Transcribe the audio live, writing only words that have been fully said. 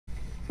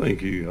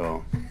Thank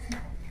you,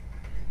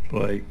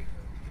 Blake.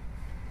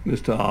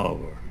 Mr.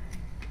 Oliver.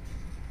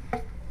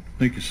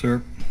 Thank you,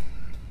 sir.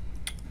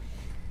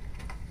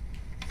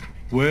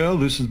 Well,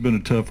 this has been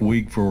a tough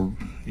week for,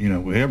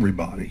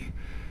 everybody.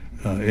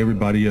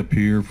 Everybody up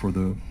here, for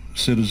the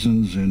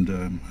citizens, and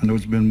I know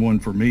it's been one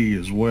for me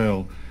as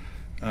well.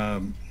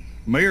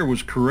 Mayor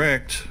was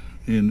correct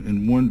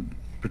in one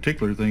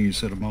particular thing he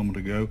said a moment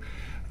ago.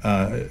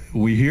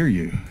 We hear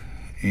you,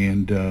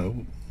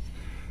 and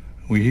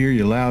we hear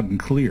you loud and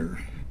clear.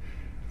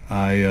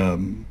 I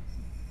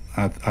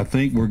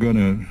think we're going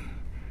to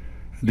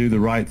do the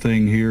right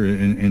thing here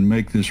and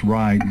make this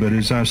right. But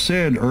as I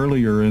said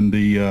earlier in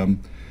the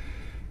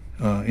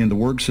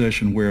work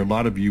session, where a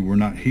lot of you were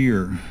not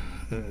here,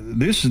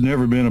 this has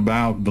never been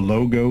about the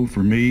logo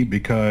for me,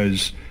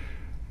 because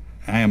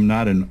I am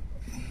not an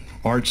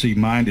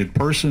artsy-minded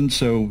person.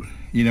 So,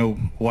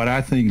 what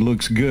I think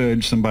looks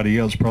good, somebody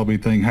else probably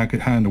think,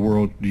 how in the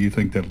world do you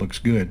think that looks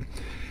good?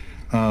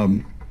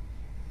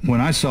 When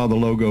I saw the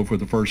logo for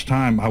the first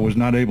time, I was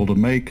not able to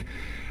make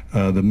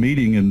the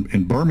meeting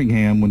in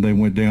Birmingham when they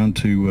went down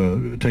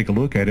to take a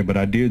look at it, but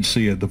I did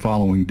see it the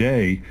following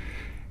day,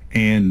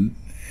 and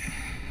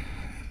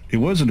it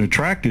wasn't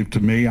attractive to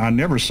me. I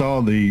never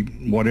saw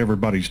what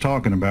everybody's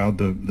talking about,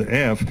 the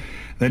F.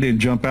 That didn't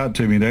jump out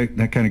to me.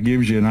 That kind of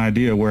gives you an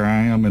idea where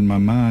I am in my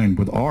mind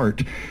with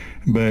art,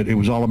 but it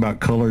was all about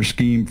color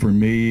scheme for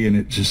me, and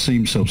it just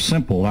seemed so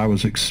simple. I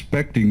was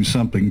expecting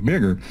something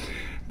bigger.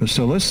 But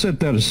so let's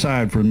set that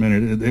aside for a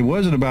minute. It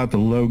wasn't about the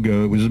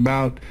logo. It was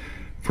about,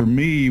 for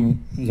me,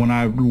 when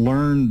I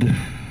learned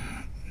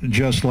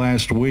just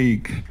last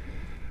week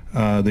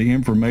the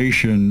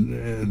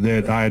information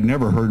that I had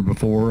never heard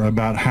before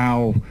about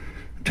how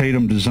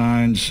Tatum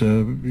Designs,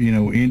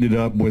 ended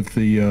up with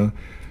the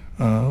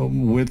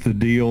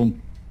deal,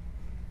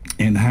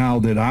 and how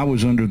that I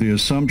was under the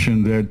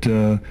assumption that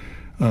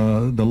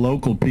the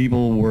local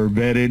people were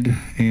vetted,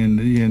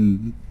 and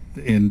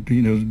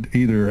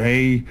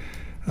either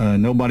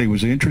nobody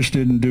was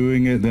interested in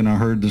doing it. Then I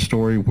heard the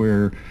story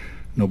where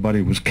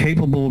nobody was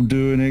capable of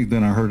doing it.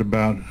 Then I heard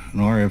about an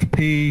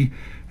RFP.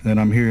 Then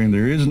I'm hearing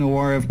there is no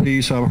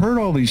RFP. So I've heard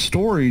all these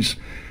stories.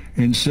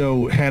 And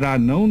so had I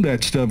known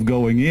that stuff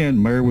going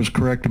in, Mayor was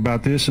correct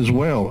about this as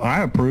well.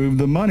 I approved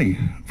the money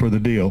for the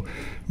deal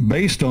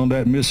based on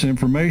that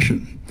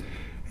misinformation.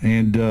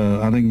 And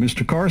I think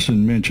Mr.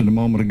 Carson mentioned a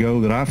moment ago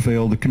that I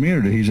failed the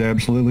community. He's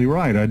absolutely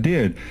right. I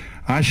did.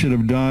 I should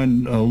have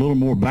done a little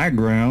more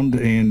background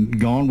and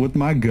gone with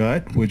my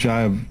gut, which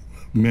I've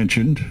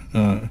mentioned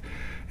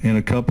in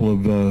a couple of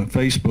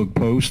Facebook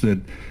posts, that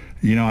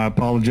I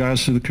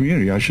apologize to the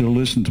community. I should have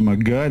listened to my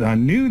gut. I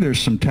knew there's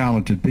some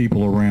talented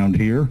people around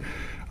here.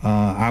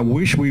 I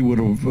wish we would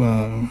have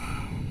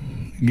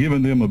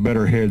given them a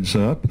better heads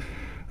up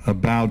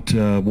about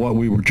what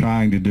we were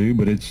trying to do,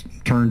 but it's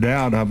turned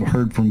out I've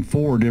heard from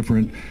 4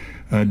 different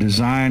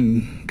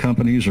design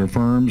companies or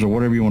firms or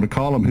whatever you want to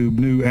call them who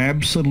knew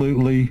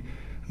absolutely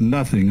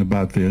nothing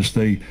about this.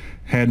 They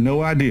had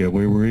no idea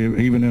we were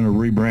even in a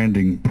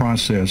rebranding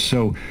process.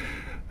 So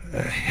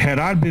had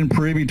I been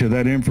privy to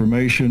that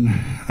information,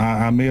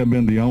 I may have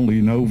been the only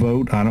no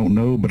vote, I don't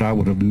know, but I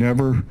would have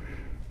never,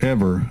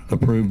 ever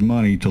approved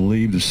money to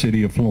leave the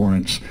city of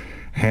Florence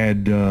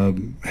had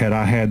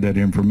I had that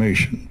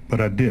information,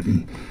 but I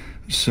didn't.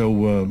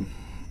 So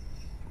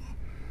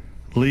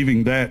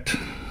leaving that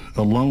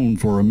alone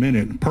for a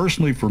minute,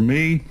 personally for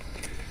me,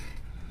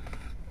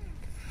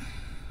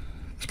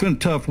 it's been a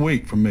tough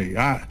week for me.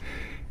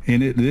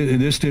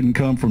 This didn't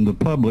come from the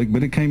public,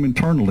 but it came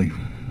internally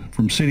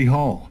from City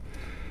Hall.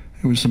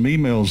 There was some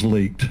emails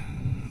leaked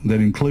that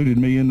included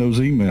me in those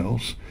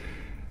emails,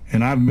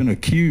 and I've been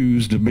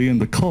accused of being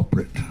the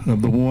culprit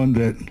of the one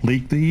that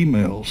leaked the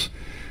emails.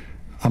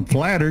 I'm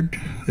flattered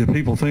that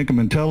people think I'm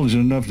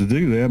intelligent enough to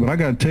do that, but I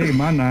got to tell you,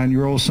 my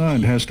 9-year-old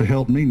son has to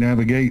help me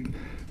navigate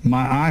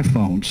my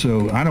iPhone,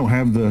 so I don't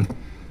have the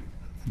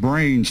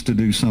brains to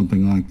do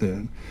something like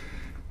that.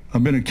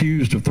 I've been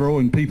accused of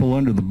throwing people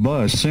under the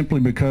bus simply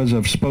because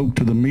I've spoke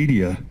to the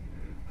media.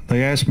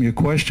 They ask me a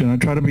question, I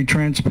try to be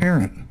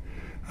transparent.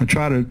 I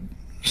try to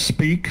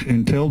speak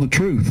and tell the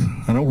truth.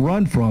 I don't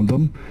run from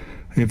them.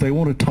 If they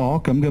want to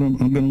talk, I'm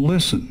gonna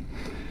listen.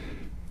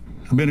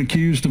 I've been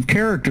accused of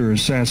character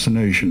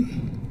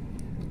assassination,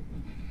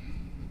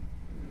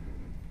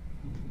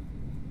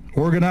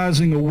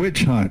 organizing a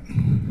witch hunt.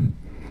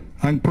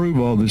 I can prove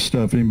all this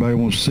stuff. Anybody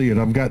wants to see it?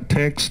 I've got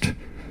text.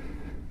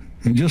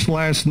 And just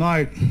last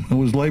night, I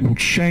was labeled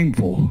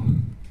shameful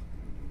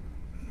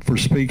for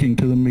speaking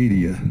to the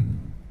media.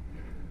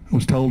 I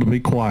was told to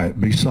be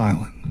quiet, be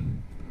silent.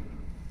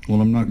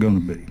 Well, I'm not going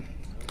to be.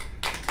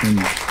 And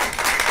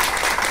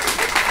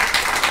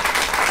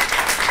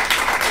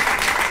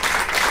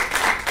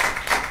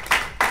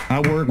I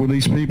work with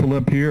these people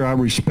up here. I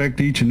respect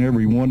each and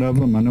every one of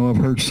them. I know I've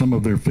hurt some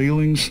of their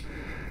feelings.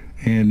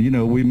 And,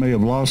 we may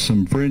have lost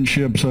some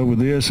friendships over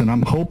this, and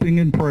I'm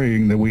hoping and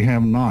praying that we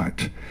have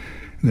not.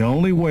 The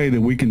only way that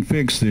we can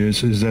fix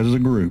this is as a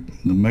group,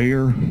 the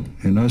mayor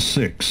and us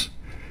 6,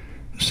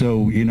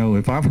 So, you know,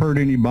 if I've hurt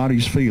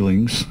anybody's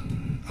feelings,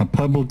 I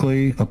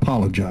publicly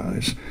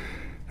apologize.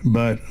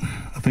 But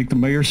I think the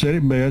mayor said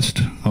it best.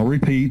 I'll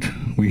repeat,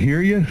 we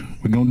hear you,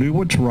 we're going to do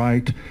what's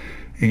right,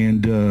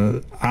 and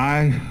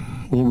I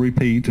will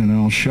repeat, and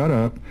I'll shut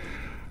up,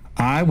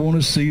 I want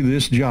to see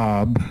this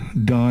job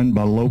done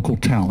by local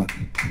talent.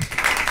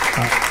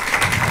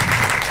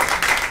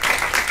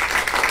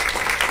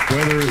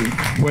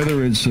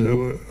 Whether it's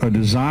a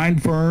design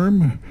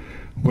firm,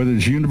 whether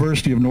it's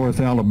University of North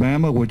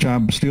Alabama, which I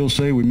still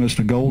say we missed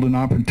a golden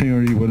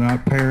opportunity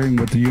without pairing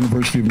with the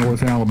University of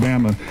North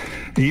Alabama.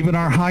 Even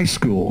our high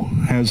school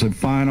has a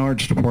fine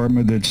arts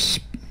department that's,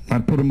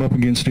 I'd put them up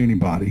against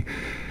anybody.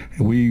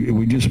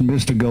 We just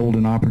missed a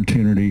golden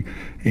opportunity,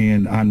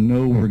 and I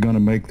know we're going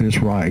to make this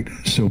right.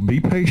 So be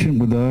patient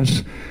with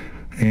us,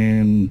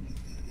 and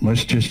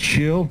let's just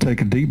chill,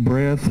 take a deep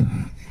breath.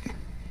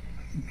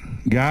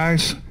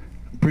 Guys,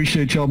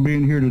 appreciate y'all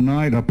being here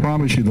tonight. I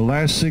promise you the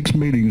last 6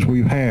 meetings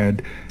we've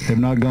had have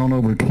not gone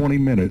over 20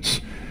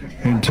 minutes.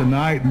 And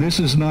tonight, this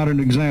is not an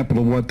example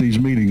of what these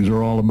meetings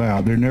are all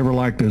about. They're never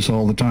like this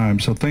all the time.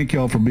 So thank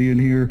y'all for being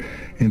here,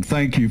 and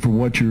thank you for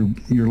what you're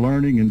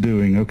learning and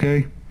doing,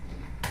 okay?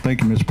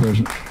 Thank you, Mr.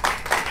 President.